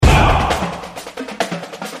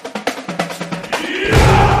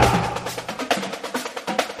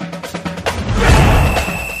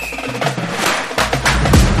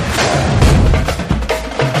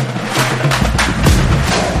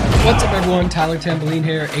Tyler Tamboline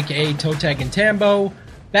here, aka Toe Tag and Tambo,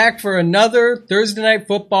 back for another Thursday Night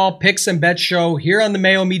Football Picks and Bets show here on the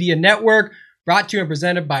Mayo Media Network, brought to you and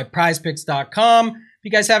presented by PrizePicks.com. If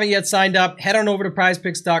you guys haven't yet signed up, head on over to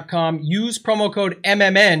PrizePicks.com, use promo code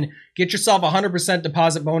MMN, get yourself a 100%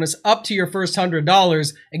 deposit bonus up to your first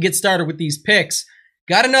 $100, and get started with these picks.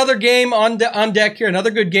 Got another game on deck here,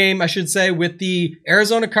 another good game, I should say, with the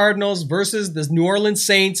Arizona Cardinals versus the New Orleans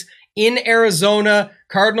Saints in Arizona.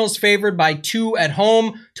 Cardinals favored by 2 at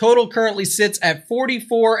home. Total currently sits at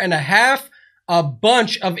 44.5. A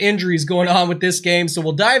bunch of injuries going on with this game, so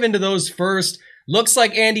we'll dive into those first. Looks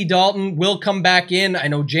like Andy Dalton will come back in. I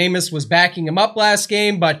know Jameis was backing him up last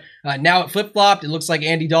game, but now it flip-flopped. It looks like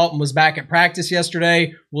Andy Dalton was back at practice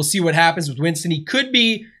yesterday. We'll see what happens with Winston. He could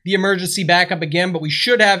be the emergency backup again, but we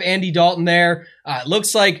should have Andy Dalton there. It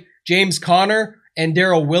looks like James Conner and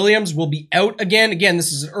Darrell Williams will be out again. Again,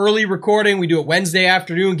 this is an early recording. We do it Wednesday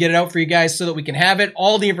afternoon, get it out for you guys so that we can have it.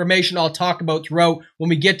 All the information I'll talk about throughout when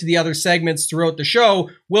we get to the other segments throughout the show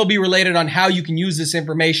will be related on how you can use this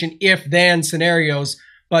information if-then scenarios.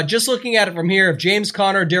 But just looking at it from here, if James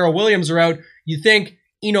Conner, Darrell Williams are out, you think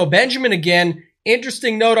Eno Benjamin again.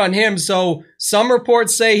 Interesting note on him. So some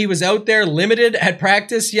reports say he was out there limited at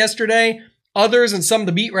practice yesterday. Others and some of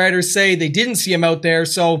the beat writers say they didn't see him out there.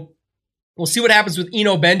 So we'll see what happens with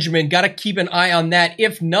Eno Benjamin. Got to keep an eye on that.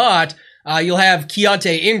 If not, you'll have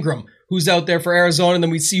Keontae Ingram, who's out there for Arizona, and then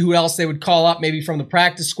we see who else they would call up, maybe from the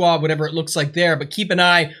practice squad, whatever it looks like there. But keep an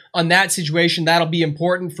eye on that situation. That'll be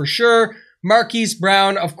important for sure. Marquise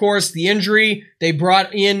Brown, of course, the injury. They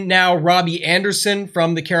brought in now Robbie Anderson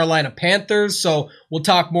from the Carolina Panthers, so we'll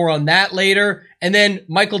talk more on that later. And then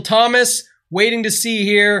Michael Thomas, waiting to see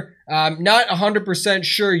here. Not 100%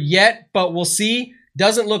 sure yet, but we'll see.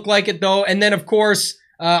 Doesn't look like it, though. And then, of course,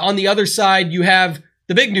 on the other side, you have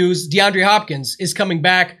the big news. DeAndre Hopkins is coming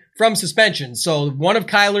back from suspension. So one of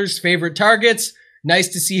Kyler's favorite targets. Nice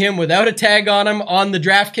to see him without a tag on him on the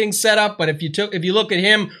DraftKings setup. But if you look at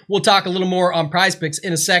him, we'll talk a little more on Prize Picks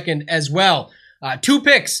in a second as well. 2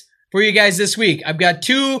 picks for you guys this week. I've got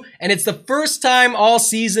 2, and it's the first time all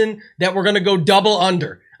season that we're going to go double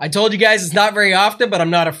under. I told you guys it's not very often, but I'm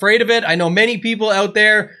not afraid of it. I know many people out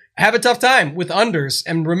there have a tough time with unders.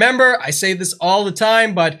 And remember, I say this all the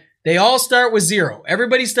time, but they all start with 0.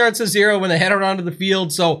 Everybody starts with 0 when they head out onto the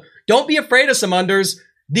field. So don't be afraid of some unders.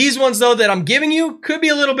 These ones, though, that I'm giving you could be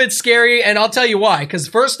a little bit scary, and I'll tell you why. Because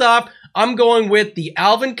first off, I'm going with the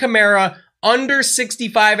Alvin Kamara under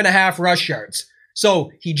 65.5 rush yards.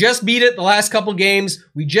 So he just beat it the last couple games.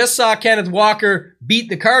 We just saw Kenneth Walker beat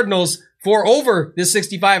the Cardinals for over this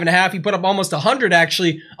 65.5. He put up almost 100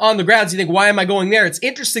 actually on the ground. So you think, why am I going there? It's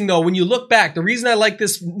interesting though, when you look back, the reason I like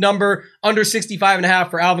this number under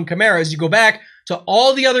 65.5 for Alvin Kamara is you go back to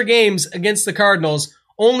all the other games against the Cardinals.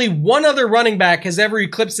 Only one other running back has ever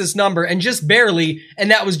eclipsed this number, and just barely,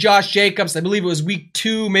 and that was Josh Jacobs. I believe it was week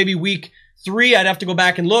 2, maybe week 3. I'd have to go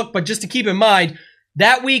back and look, but just to keep in mind,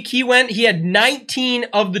 that week he had 19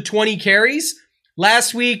 of the 20 carries.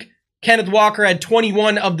 Last week, Kenneth Walker had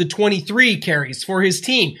 21 of the 23 carries for his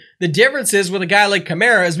team. The difference is with a guy like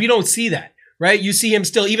Kamara is we don't see that, right? You see him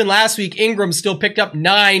still, even last week, Ingram still picked up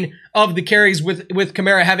 9 of the carries with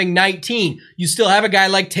Kamara having 19. You still have a guy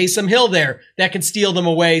like Taysom Hill there that can steal them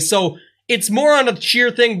away. So it's more on a sheer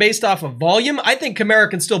thing based off of volume. I think Kamara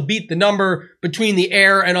can still beat the number between the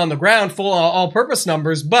air and on the ground, full all-purpose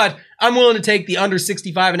numbers, but I'm willing to take the under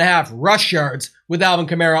 65.5 rush yards with Alvin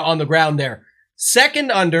Kamara on the ground there. Second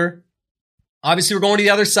under, obviously, we're going to the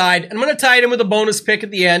other side, and I'm going to tie it in with a bonus pick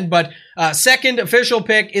at the end, but second official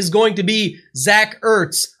pick is going to be Zach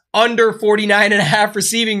Ertz, under 49.5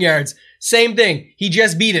 receiving yards. Same thing. He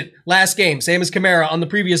just beat it last game, same as Kamara on the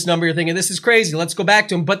previous number. You're thinking, this is crazy. Let's go back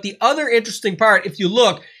to him. But the other interesting part, if you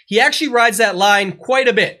look, he actually rides that line quite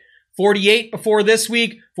a bit. 48 before this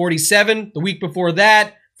week, 47 the week before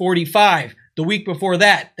that, 45 the week before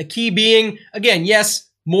that. The key being, again, yes,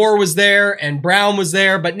 Moore was there and Brown was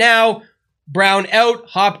there, but now Brown out,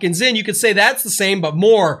 Hopkins in. You could say that's the same, but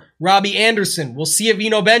more. Robbie Anderson. We'll see if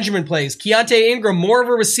Eno Benjamin plays. Keontae Ingram, more of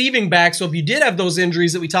a receiving back. So if you did have those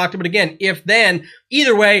injuries that we talked about again, if then,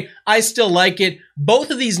 either way, I still like it.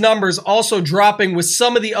 Both of these numbers also dropping with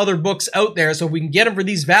some of the other books out there. So if we can get them for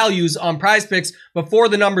these values on Prize Picks before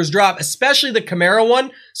the numbers drop, especially the Kamara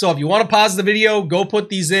one. So if you want to pause the video, go put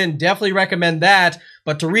these in. Definitely recommend that.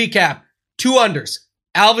 But to recap, 2 unders.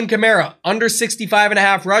 Alvin Kamara, under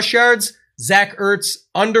 65.5 rush yards. Zach Ertz,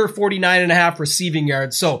 under 49.5 receiving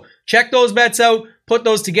yards. So check those bets out, put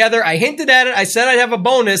those together. I hinted at it. I said I'd have a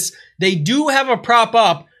bonus. They do have a prop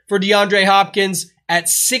up for DeAndre Hopkins at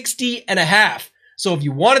 60.5. So if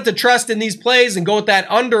you wanted to trust in these plays and go with that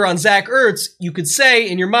under on Zach Ertz, you could say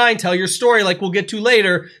in your mind, tell your story like we'll get to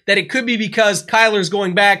later, that it could be because Kyler's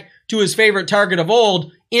going back to his favorite target of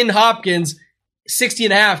old in Hopkins,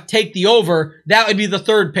 60.5, take the over. That would be the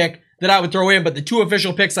third pick that I would throw in. But the two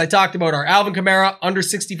official picks I talked about are Alvin Kamara under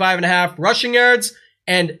 65.5 rushing yards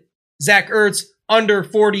and Zach Ertz under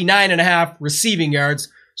 49.5 receiving yards.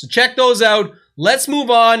 So check those out. Let's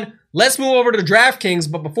move on. Let's move over to DraftKings.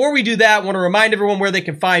 But before we do that, I want to remind everyone where they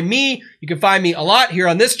can find me. You can find me a lot here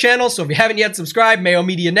on this channel. So if you haven't yet subscribed, Mayo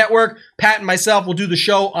Media Network, Pat and myself will do the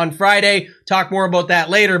show on Friday. Talk more about that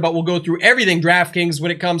later, but we'll go through everything DraftKings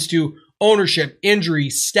when it comes to ownership, injury,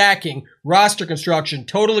 stacking, roster construction,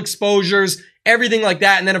 total exposures, everything like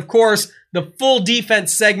that. And then, of course, the full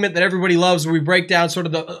defense segment that everybody loves where we break down sort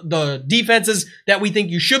of the defenses that we think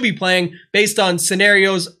you should be playing based on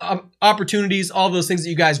scenarios, opportunities, all those things that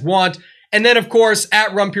you guys want. And then, of course,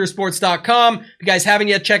 at runpuresports.com. If you guys haven't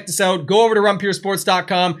yet checked this out, go over to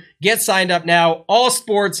runpuresports.com. Get signed up now. All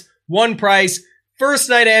sports, one price. First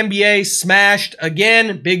night of NBA, smashed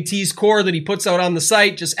again. Big T's core that he puts out on the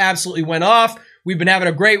site just absolutely went off. We've been having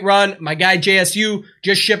a great run. My guy JSU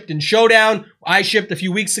just shipped in Showdown. I shipped a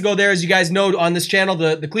few weeks ago there, as you guys know, on this channel,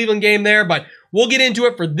 the Cleveland game there. But we'll get into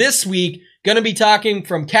it for this week. Going to be talking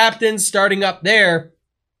from captains starting up there.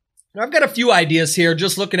 I've got a few ideas here,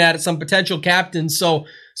 just looking at it, some potential captains. So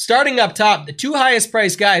starting up top, the two highest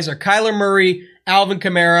priced guys are Kyler Murray, Alvin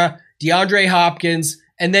Kamara, DeAndre Hopkins,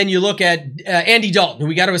 and then you look at Andy Dalton, who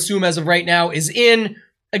we got to assume as of right now is in.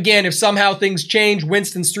 Again, if somehow things change,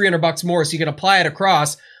 Winston's $300 more, so you can apply it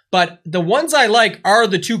across. But the ones I like are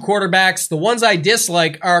the two quarterbacks. The ones I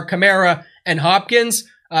dislike are Kamara and Hopkins.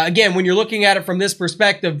 Again, when you're looking at it from this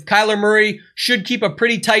perspective, Kyler Murray should keep a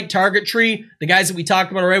pretty tight target tree. The guys that we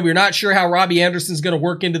talked about already, we're not sure how Robbie Anderson's going to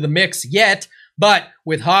work into the mix yet. But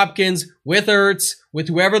with Hopkins, with Ertz, with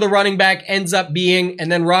whoever the running back ends up being, and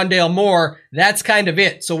then Rondale Moore, that's kind of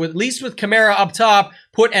it. So at least with Kamara up top,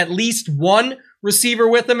 put at least one receiver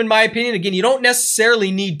with him, in my opinion. Again, you don't necessarily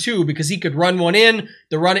need two because he could run one in.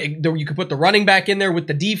 You could put the running back in there with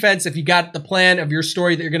the defense if you got the plan of your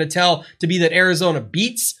story that you're going to tell to be that Arizona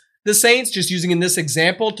beats the Saints, just using in this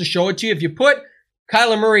example to show it to you. If you put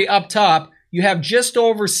Kyler Murray up top, you have just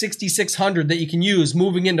over 6,600 that you can use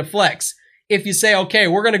moving into flex. If you say, okay,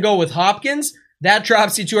 we're going to go with Hopkins, that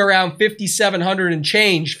drops you to around 5,700 and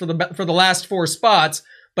change for the last four spots.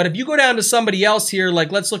 But if you go down to somebody else here,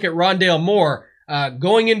 like let's look at Rondale Moore,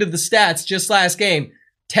 going into the stats just last game,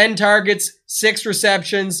 10 targets, 6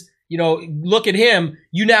 receptions. Look at him.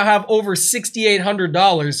 You now have over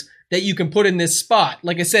 $6,800 that you can put in this spot.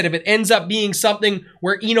 Like I said, if it ends up being something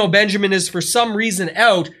where Eno Benjamin is for some reason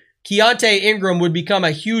out, Keontae Ingram would become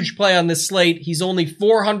a huge play on this slate. He's only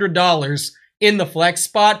 $400 in the flex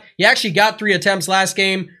spot. He actually got 3 attempts last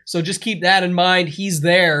game, so just keep that in mind. He's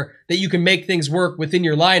there that you can make things work within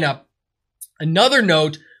your lineup. Another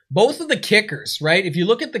note, both of the kickers, right? If you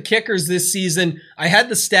look at the kickers this season, I had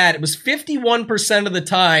the stat. It was 51% of the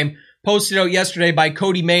time posted out yesterday by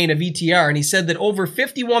Cody Main of ETR, and he said that over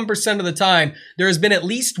 51% of the time, there has been at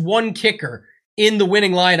least one kicker in the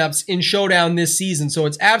winning lineups in Showdown this season. So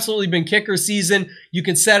it's absolutely been kicker season. You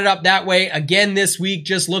can set it up that way again this week,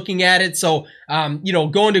 just looking at it. So,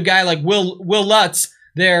 going to a guy like Will Lutz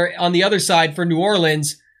there on the other side for New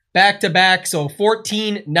Orleans, back to back. So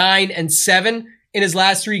 14, 9, and 7 in his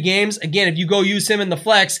last 3 games. Again, if you go use him in the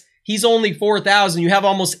flex, he's only 4,000. You have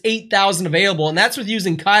almost 8,000 available. And that's with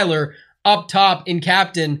using Kyler up top in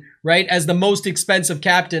captain, right? As the most expensive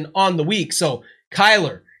captain on the week. So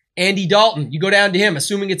Kyler, Andy Dalton, you go down to him,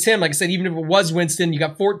 assuming it's him. Like I said, even if it was Winston, you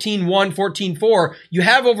got 14-1, 14-4. You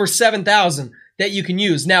have over 7,000 that you can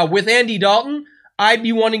use. Now, with Andy Dalton, I'd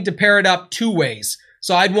be wanting to pair it up 2 ways.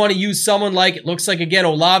 So I'd want to use someone like, it looks like, again,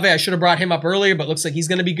 Olave. I should have brought him up earlier, but looks like he's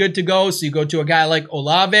going to be good to go. So you go to a guy like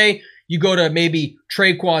Olave. You go to maybe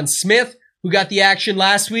Traquan Smith, who got the action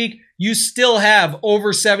last week. You still have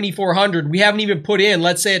over 7,400. We haven't even put in,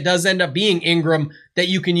 let's say it does end up being Ingram that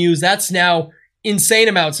you can use. That's now insane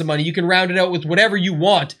amounts of money. You can round it out with whatever you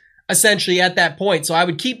want, essentially, at that point. So I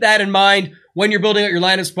would keep that in mind when you're building out your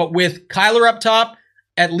lineups. But with Kyler up top,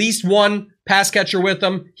 at least one pass catcher with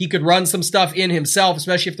him. He could run some stuff in himself,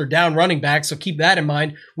 especially if they're down running back. So keep that in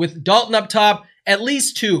mind. With Dalton up top, at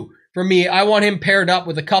least 2. For me, I want him paired up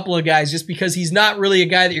with a couple of guys just because he's not really a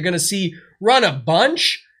guy that you're going to see run a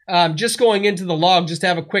bunch. Just going into the log, just to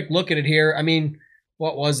have a quick look at it here. I mean,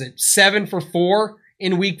 what was it? 7 for 4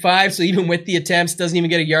 in week 5. So even with the attempts, doesn't even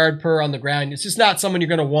get a yard per on the ground. It's just not someone you're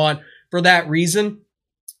going to want for that reason.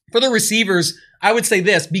 For the receivers, I would say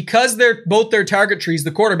this, because they're both their target trees,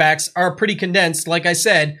 the quarterbacks are pretty condensed. Like I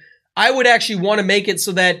said, I would actually want to make it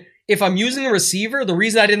so that if I'm using a receiver, the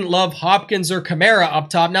reason I didn't love Hopkins or Kamara up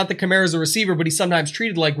top, not that Kamara's a receiver, but he's sometimes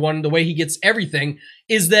treated like one, the way he gets everything,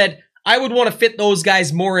 is that I would want to fit those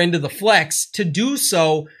guys more into the flex. To do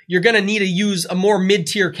so, you're going to need to use a more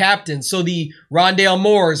mid-tier captain. So the Rondale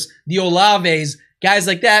Moores, the Olaves, guys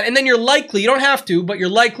like that. And then you're likely, you don't have to, but you're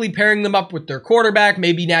likely pairing them up with their quarterback.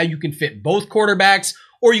 Maybe now you can fit both quarterbacks,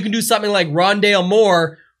 or you can do something like Rondale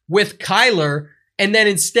Moore with Kyler. And then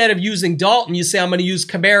instead of using Dalton, you say, I'm going to use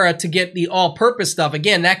Kamara to get the all-purpose stuff.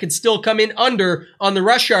 Again, that could still come in under on the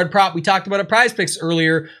rush yard prop. We talked about at Prize Picks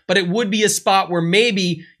earlier, but it would be a spot where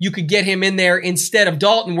maybe you could get him in there instead of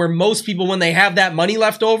Dalton, where most people, when they have that money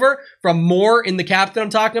left over from Moore in the captain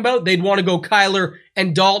I'm talking about, they'd want to go Kyler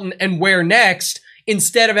and Dalton and where next.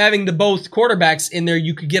 Instead of having the both quarterbacks in there,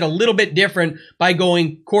 you could get a little bit different by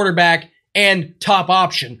going quarterback and top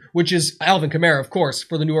option, which is Alvin Kamara, of course,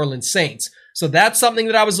 for the New Orleans Saints. So that's something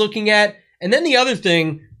that I was looking at. And then the other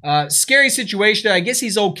thing, scary situation. I guess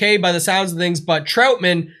he's okay by the sounds of things, but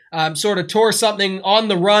Troutman sort of tore something on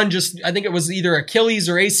the run. I think it was either Achilles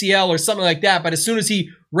or ACL or something like that. But as soon as he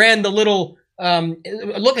ran the little,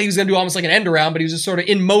 it looked like he was going to do almost like an end around, but he was just sort of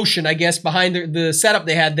in motion, I guess, behind the setup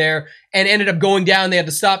they had there and ended up going down. They had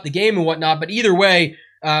to stop the game and whatnot. But either way,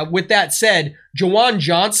 with that said, Juwan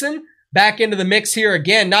Johnson, back into the mix here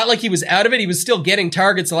again. Not like he was out of it. He was still getting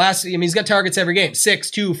targets he's got targets every game.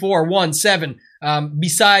 6, 2, 4, 1, 7.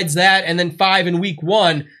 Besides that, and then 5 in week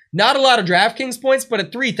 1. Not a lot of DraftKings points, but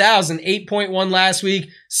at 3,000, 8.1 last week,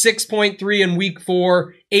 6.3 in week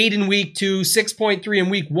 4, 8 in week 2, 6.3 in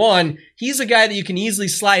week 1. He's a guy that you can easily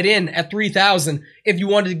slide in at 3,000 if you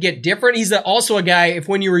wanted to get different. He's also a guy, if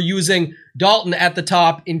when you were using Dalton at the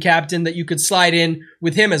top in captain, that you could slide in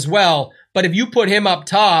with him as well. But if you put him up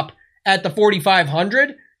top at the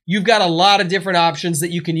 4,500, you've got a lot of different options that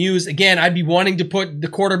you can use. Again, I'd be wanting to put the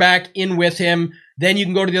quarterback in with him. Then you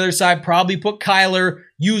can go to the other side, probably put Kyler,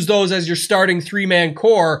 use those as your starting 3-man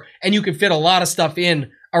core, and you can fit a lot of stuff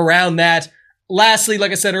in around that. Lastly,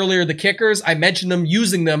 like I said earlier, the kickers, I mentioned them,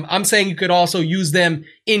 using them. I'm saying you could also use them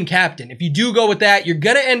in captain. If you do go with that, you're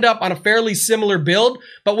going to end up on a fairly similar build,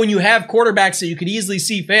 but when you have quarterbacks that you could easily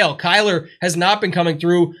see fail, Kyler has not been coming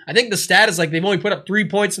through. I think the stat is like they've only put up 3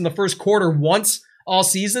 points in the first quarter once all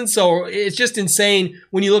season, so it's just insane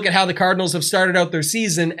when you look at how the Cardinals have started out their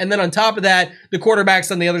season. And then on top of that, the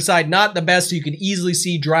quarterbacks on the other side, not the best, so you could easily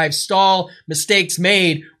see drive stall, mistakes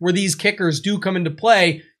made where these kickers do come into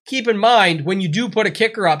play. Keep in mind, when you do put a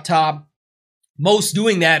kicker up top, most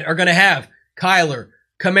doing that are going to have Kyler,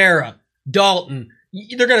 Kamara, Dalton.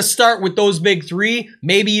 They're going to start with those big 3.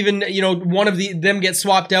 Maybe even, one of them gets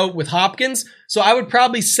swapped out with Hopkins. So I would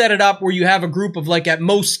probably set it up where you have a group of like at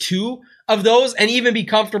most 2 of those, and even be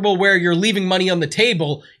comfortable where you're leaving money on the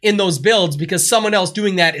table in those builds, because someone else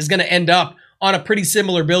doing that is going to end up on a pretty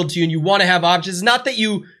similar build to you, and you want to have options. Not that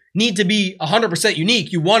you need to be 100%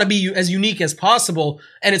 unique. You want to be as unique as possible.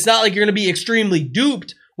 And it's not like you're going to be extremely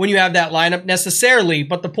duped when you have that lineup necessarily.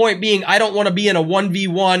 But the point being, I don't want to be in a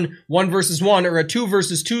 1v1, 1 versus 1, or a 2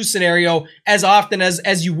 versus 2 scenario as often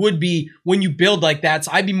as you would be when you build like that.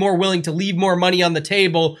 So I'd be more willing to leave more money on the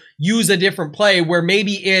table, use a different play where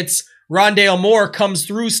maybe it's Rondale Moore comes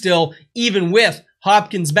through still, even with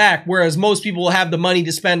Hopkins back. Whereas most people will have the money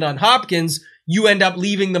to spend on Hopkins. You end up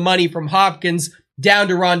leaving the money from Hopkins down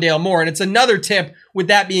to Rondale Moore. And it's another tip, with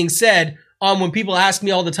that being said, on when people ask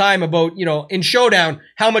me all the time about, in Showdown,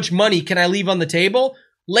 how much money can I leave on the table?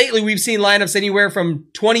 Lately, we've seen lineups anywhere from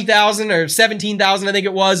 20,000 or 17,000, I think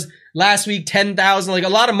it was. Last week, 10,000. Like, a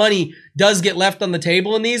lot of money does get left on the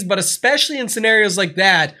table in these, but especially in scenarios like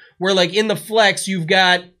that, where like in the flex, you've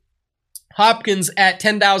got Hopkins at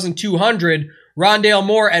 10,200, Rondale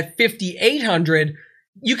Moore at 5,800.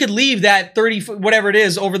 You could leave that 30, whatever it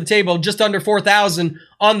is, over the table, just under 4,000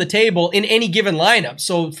 on the table in any given lineup.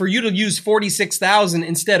 So for you to use 46,000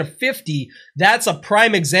 instead of 50, that's a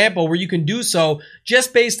prime example where you can do so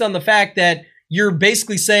just based on the fact that you're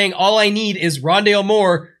basically saying all I need is Rondale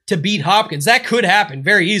Moore to beat Hopkins. That could happen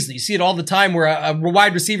very easily. You see it all the time where a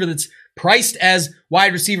wide receiver that's priced as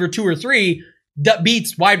wide receiver 2 or 3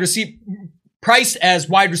 beats wide receiver priced as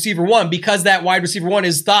wide receiver 1, because that wide receiver 1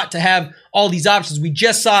 is thought to have all these options. We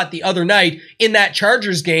just saw it the other night in that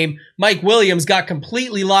Chargers game. Mike Williams got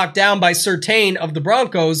completely locked down by Surtain of the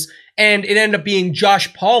Broncos, and it ended up being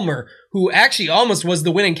Josh Palmer, who actually almost was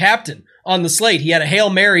the winning captain on the slate. He had a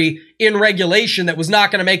Hail Mary in regulation that was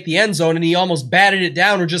not going to make the end zone, and he almost batted it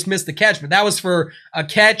down or just missed the catch. But that was for a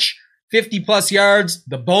catch 50 plus yards,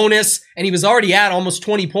 the bonus, and he was already at almost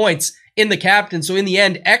 20 points in the captain. So in the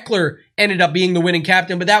end, Eckler ended up being the winning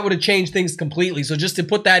captain, but that would have changed things completely. So just to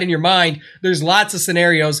put that in your mind, there's lots of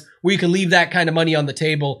scenarios where you can leave that kind of money on the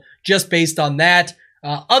table just based on that.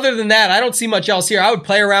 Other than that, I don't see much else here. I would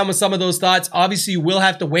play around with some of those thoughts. Obviously, you will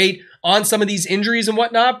have to wait on some of these injuries and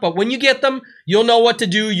whatnot, but when you get them, you'll know what to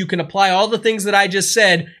do. You can apply all the things that I just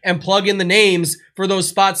said and plug in the names for those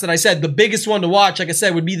spots that I said. The biggest one to watch, like I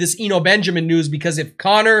said, would be this Eno Benjamin news, because if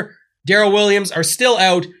Connor, Darrell Williams are still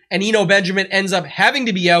out and Eno Benjamin ends up having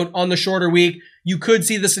to be out on the shorter week, you could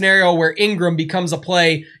see the scenario where Ingram becomes a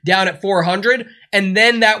play down at 400, and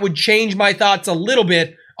then that would change my thoughts a little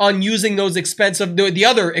bit on using those the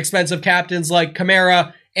other expensive captains like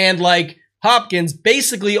Kamara and like Hopkins,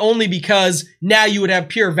 basically only because now you would have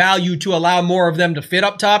pure value to allow more of them to fit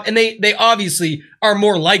up top, and they obviously are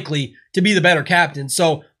more likely to be the better captain.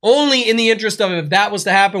 So only in the interest of if that was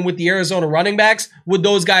to happen with the Arizona running backs, would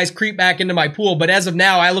those guys creep back into my pool. But as of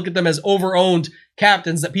now, I look at them as over-owned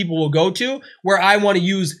captains that people will go to, where I want to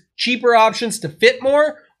use cheaper options to fit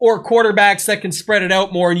more, or quarterbacks that can spread it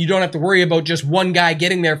out more and you don't have to worry about just one guy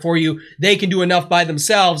getting there for you. They can do enough by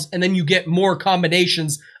themselves, and then you get more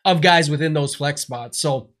combinations of guys within those flex spots.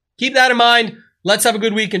 So keep that in mind. Let's have a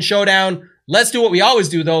good week in Showdown. Let's do what we always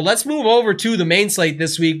do, though. Let's move over to the main slate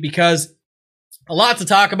this week, because a lot to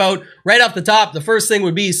talk about. Right off the top, the first thing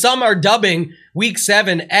would be some are dubbing Week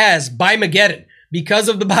 7 as Bye-Mageddon. Because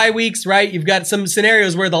of the bye weeks, right? You've got some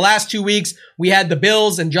scenarios where the last 2 weeks we had the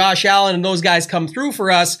Bills and Josh Allen and those guys come through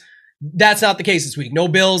for us. That's not the case this week. No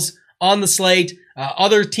Bills on the slate.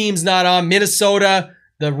 Other teams not on. Minnesota,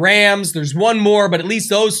 the Rams. There's one more, but at least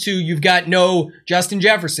those two, you've got no Justin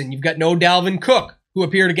Jefferson. You've got no Dalvin Cook, who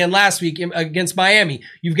appeared again last week against Miami.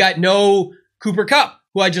 You've got no Cooper Kupp,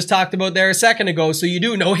 who I just talked about there a second ago. So you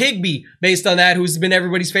do know Higbee based on that, who's been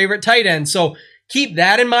everybody's favorite tight end. So keep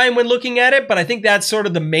that in mind when looking at it, but I think that's sort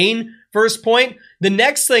of the main first point. The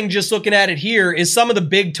next thing, just looking at it here, is some of the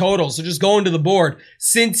big totals. So just going to the board.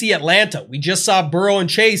 Cincy, Atlanta. We just saw Burrow and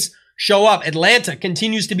Chase show up. Atlanta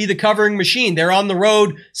continues to be the covering machine. They're on the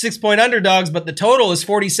road, 6-point underdogs, but the total is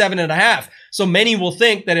 47.5. So many will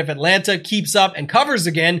think that if Atlanta keeps up and covers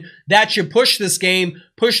again, that should push this game,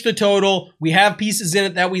 push the total. We have pieces in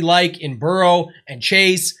it that we like in Burrow and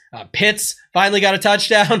Chase. Pitts finally got a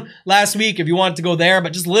touchdown last week if you want to go there,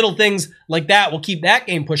 but just little things like that will keep that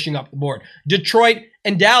game pushing up the board. Detroit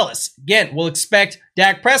and Dallas. Again, we'll expect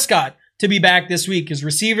Dak Prescott to be back this week. His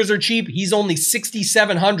receivers are cheap. He's only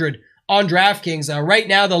 6,700 on DraftKings. Right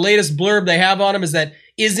now, the latest blurb they have on him is that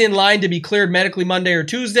is in line to be cleared medically Monday or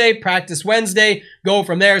Tuesday, practice Wednesday, go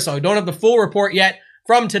from there. So I don't have the full report yet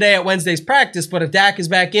from today at Wednesday's practice, but if Dak is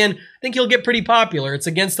back in, I think he'll get pretty popular. It's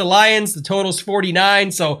against the Lions. The total's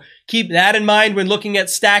 49, so keep that in mind when looking at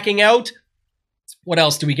stacking out. What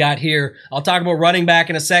else do we got here? I'll talk about running back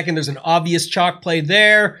in a second. There's an obvious chalk play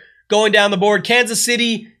there. Going down the board, Kansas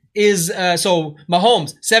City is, so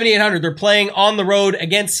Mahomes, 7,800. They're playing on the road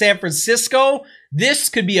against San Francisco. This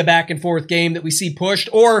could be a back and forth game that we see pushed,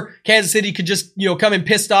 or Kansas City could just, come in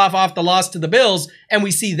pissed off the loss to the Bills, and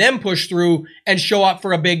we see them push through and show up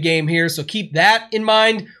for a big game here. So keep that in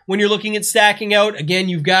mind when you're looking at stacking out. Again,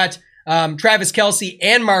 you've got Travis Kelce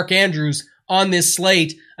and Mark Andrews on this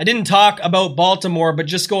slate. I didn't talk about Baltimore, but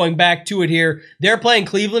just going back to it here, they're playing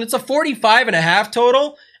Cleveland. It's a 45.5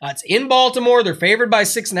 total. It's in Baltimore. They're favored by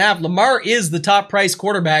 6.5. Lamar is the top price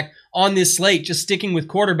quarterback on this slate, just sticking with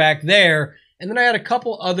quarterback there. And then I had a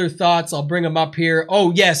couple other thoughts. I'll bring them up here.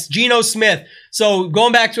 Oh, yes, Geno Smith. So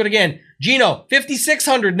going back to it again, Geno,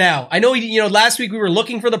 5,600 now. I know, last week we were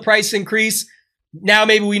looking for the price increase. Now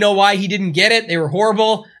maybe we know why he didn't get it. They were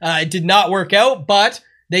horrible. It did not work out, but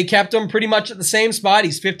they kept him pretty much at the same spot.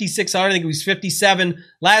 He's 5,600. I think he was 57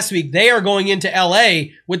 last week. They are going into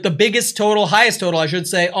LA with the highest total, I should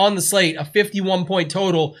say, on the slate, a 51-point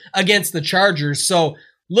total against the Chargers. So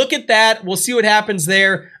look at that. We'll see what happens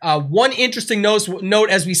there. One interesting note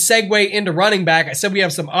as we segue into running back. I said we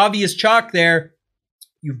have some obvious chalk there.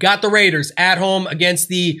 You've got the Raiders at home against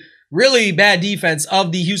the really bad defense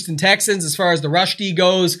of the Houston Texans as far as the rush D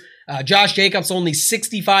goes. Josh Jacobs only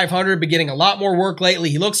 6,500, but getting a lot more work lately.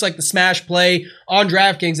 He looks like the smash play on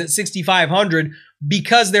DraftKings at 6,500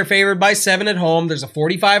 because they're favored by 7 at home. There's a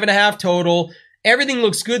 45.5 total. Everything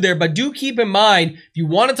looks good there, but do keep in mind, if you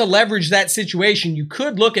wanted to leverage that situation, you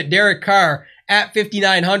could look at Derek Carr at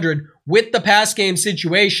 5,900 with the pass game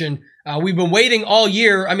situation. We've been waiting all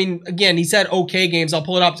year. I mean, again, he's had okay games. I'll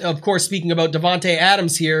pull it up. Of course, speaking about Devontae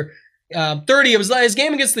Adams here, 30. It was his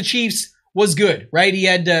game against the Chiefs was good, right? He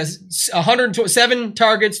had 107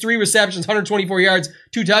 targets, 3 receptions, 124 yards,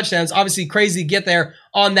 2 touchdowns. Obviously crazy to get there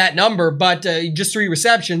on that number, but just 3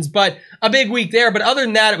 receptions, but a big week there. But other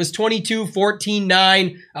than that, it was 22, 14,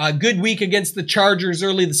 9, good week against the Chargers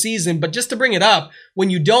early the season. But just to bring it up, when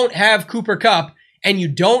you don't have Cooper Kupp and you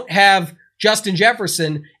don't have Justin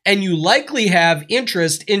Jefferson, and you likely have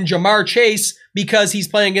interest in Jamar Chase because he's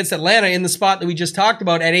playing against Atlanta in the spot that we just talked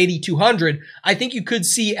about at 8,200, I think you could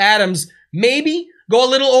see Adams maybe go a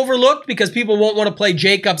little overlooked because people won't want to play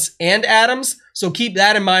Jacobs and Adams. So keep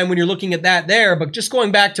that in mind when you're looking at that there. But just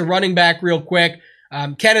going back to running back real quick,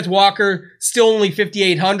 Kenneth Walker, still only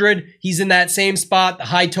 5,800. He's in that same spot, the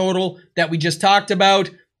high total that we just talked about.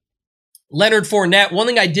 Leonard Fournette, one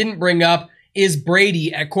thing I didn't bring up is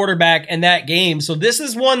Brady at quarterback in that game. So this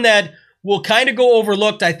is one that will kind of go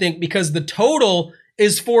overlooked, I think, because the total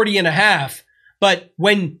is 40.5. But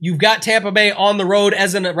when you've got Tampa Bay on the road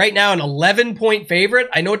as right now an 11-point favorite,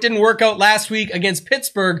 I know it didn't work out last week against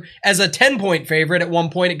Pittsburgh as a 10-point favorite. At one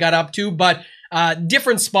point it got up to, but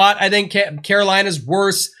different spot. I think Carolina's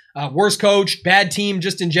worse coach, bad team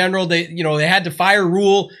just in general. They had to fire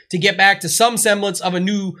Rule to get back to some semblance of a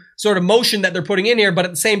new sort of motion that they're putting in here. But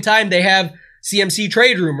at the same time, they have CMC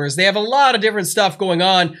trade rumors. They have a lot of different stuff going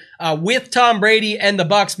on with Tom Brady and the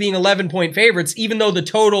Bucs being 11-point favorites, even though the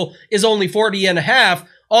total is only 40.5.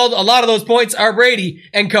 A lot of those points are Brady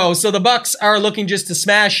and co. So the Bucs are looking just to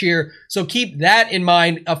smash here. So keep that in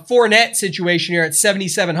mind. A Fournette situation here at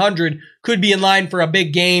 7,700 could be in line for a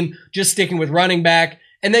big game, just sticking with running back.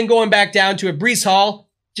 And then going back down to it, Breece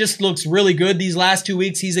Hall just looks really good these last 2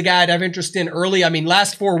 weeks. He's a guy I'd have interest in early. I mean,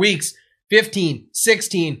 last 4 weeks, 15,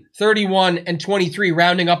 16, 31, and 23,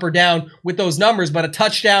 rounding up or down with those numbers, but a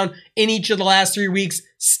touchdown in each of the last 3 weeks,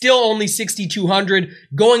 still only 6,200,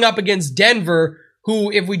 going up against Denver, who,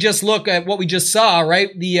 if we just look at what we just saw,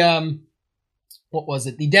 right, the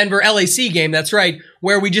Denver LAC game, that's right,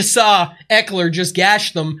 where we just saw Eckler just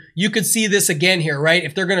gash them. You could see this again here, right?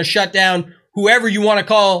 If they're going to shut down whoever you want to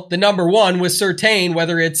call the number one with Surtain,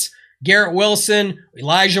 whether it's Garrett Wilson,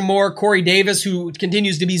 Elijah Moore, Corey Davis, who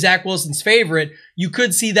continues to be Zach Wilson's favorite, you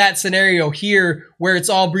could see that scenario here where it's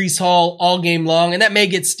all Breece Hall all game long, and that may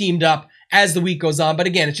get steamed up as the week goes on. But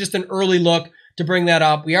again, it's just an early look to bring that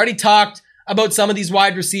up. We already talked about some of these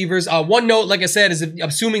wide receivers. One note, like I said, is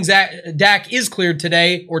assuming Dak is cleared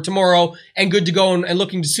today or tomorrow and good to go and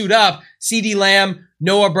looking to suit up, CeeDee Lamb,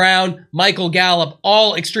 Noah Brown, Michael Gallup,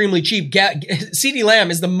 all extremely cheap. CeeDee Lamb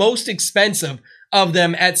is the most expensive of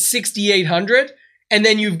them at 6,800. And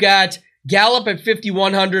then you've got Gallup at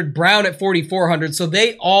 5,100, Brown at 4,400. So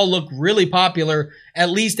they all look really popular, at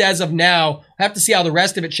least as of now. Have to see how the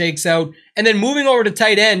rest of it shakes out. And then moving over to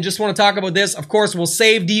tight end, just want to talk about this. Of course, we'll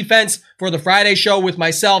save defense for the Friday show with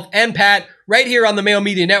myself and Pat right here on the Mayo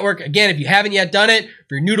Media Network. Again, if you haven't yet done it, if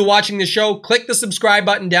you're new to watching the show, click the subscribe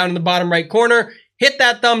button down in the bottom right corner. Hit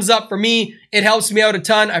that thumbs up for me. It helps me out a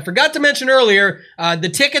ton. I forgot to mention earlier,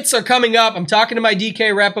 the tickets are coming up. I'm talking to my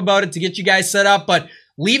DK rep about it to get you guys set up, but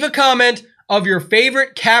leave a comment of your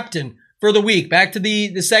favorite captain for the week. Back to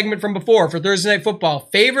the segment from before for Thursday Night Football.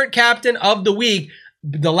 Favorite captain of the week,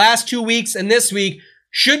 the last 2 weeks and this week,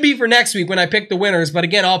 should be for next week when I pick the winners. But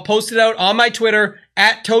again, I'll post it out on my Twitter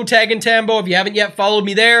at ToeTagAndTambo. If you haven't yet followed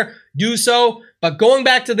me there, do so. But going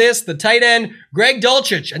back to this, the tight end, Greg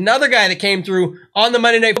Dulcich, another guy that came through on the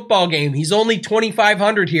Monday Night Football game. He's only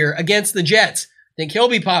 2,500 here against the Jets. Think he'll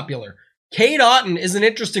be popular. Cade Otton is an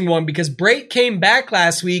interesting one because Brake came back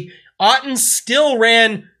last week. Otton still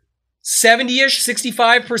ran 70-ish,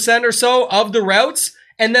 65% or so of the routes,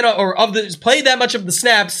 and then played that much of the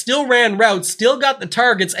snaps, still ran routes, still got the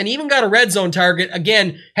targets, and even got a red zone target.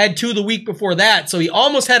 Again, had 2 the week before that. So he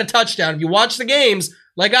almost had a touchdown. If you watch the games,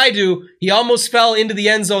 like I do, he almost fell into the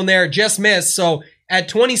end zone there, just missed. So at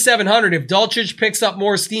 2,700, if Dulcich picks up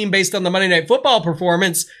more steam based on the Monday Night Football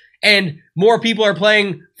performance and more people are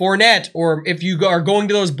playing Fournette, or if you are going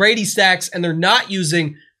to those Brady stacks and they're not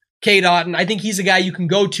using Cade Otton, I think he's a guy you can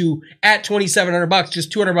go to at $2,700,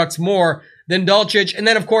 just $200 more than Dulcich. And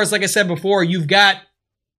then, of course, like I said before, you've got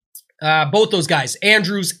both those guys,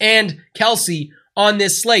 Andrews and Kelsey, on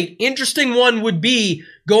this slate. Interesting one would be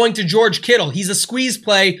going to George Kittle. He's a squeeze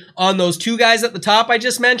play on those 2 guys at the top I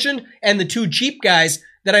just mentioned and the 2 cheap guys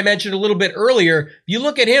that I mentioned a little bit earlier. If you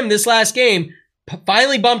look at him this last game,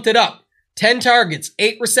 finally bumped it up. 10 targets,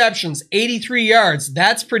 8 receptions, 83 yards.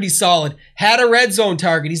 That's pretty solid. Had a red zone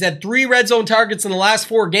target. He's had 3 red zone targets in the last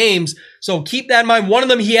 4 games. So keep that in mind. One of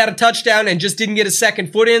them, he had a touchdown and just didn't get a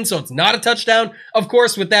second foot in. So it's not a touchdown, of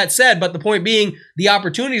course, with that said. But the point being, the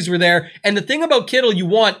opportunities were there. And the thing about Kittle you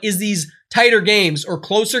want is these tighter games or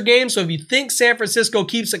closer games. So if you think San Francisco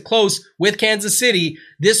keeps it close with Kansas City,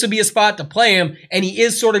 this would be a spot to play him. And he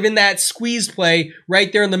is sort of in that squeeze play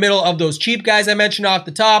right there in the middle of those cheap guys I mentioned off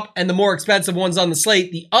the top and the more expensive ones on the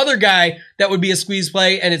slate. The other guy that would be a squeeze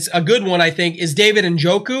play, and it's a good one, I think, is David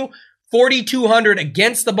Njoku. 4,200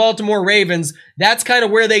 against the Baltimore Ravens. That's kind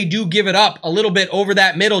of where they do give it up a little bit over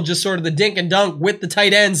that middle, just sort of the dink and dunk with the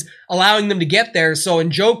tight ends, allowing them to get there. So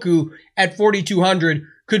Njoku at 4,200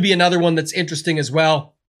 could be another one that's interesting as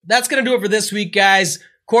well. That's going to do it for this week, guys.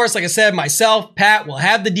 Of course, like I said, myself, Pat, will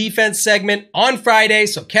have the defense segment on Friday,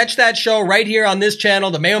 so catch that show right here on this channel,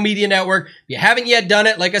 the Mayo Media Network. If you haven't yet done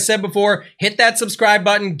it, like I said before, hit that subscribe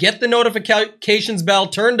button, get the notifications bell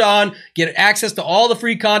turned on, get access to all the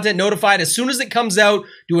free content notified as soon as it comes out,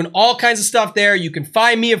 doing all kinds of stuff there. You can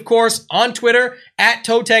find me, of course, on Twitter, at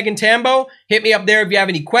ToeTagAndTambo. Hit me up there if you have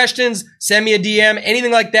any questions, send me a DM,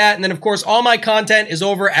 anything like that. And then, of course, all my content is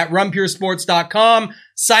over at RunPureSports.com.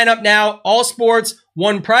 Sign up now, all sports,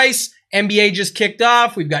 one price. NBA just kicked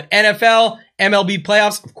off. We've got NFL, MLB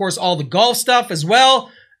playoffs, of course, all the golf stuff as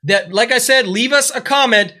well. That, like I said, leave us a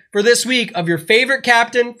comment for this week of your favorite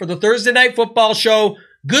captain for the Thursday Night Football show.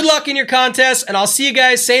 Good luck in your contest, and I'll see you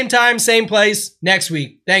guys same time, same place next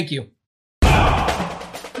week. Thank you.